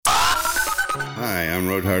Hi, I'm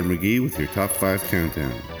Roadhard McGee with your Top 5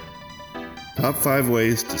 Countdown. Top 5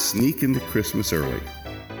 ways to sneak into Christmas early.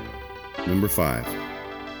 Number 5.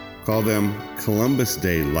 Call them Columbus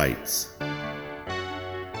Day lights.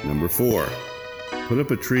 Number 4. Put up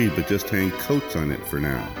a tree but just hang coats on it for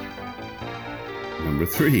now. Number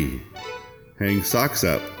 3. Hang socks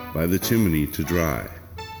up by the chimney to dry.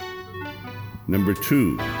 Number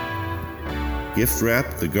 2. Gift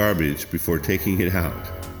wrap the garbage before taking it out.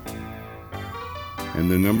 And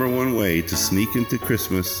the number 1 way to sneak into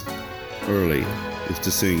Christmas early is to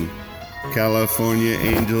sing California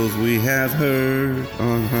Angels We Have Heard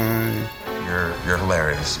on High. You're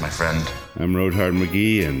hilarious, my friend. I'm Roadhard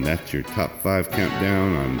McGee, and that's your Top 5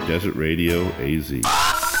 Countdown on Desert Radio AZ.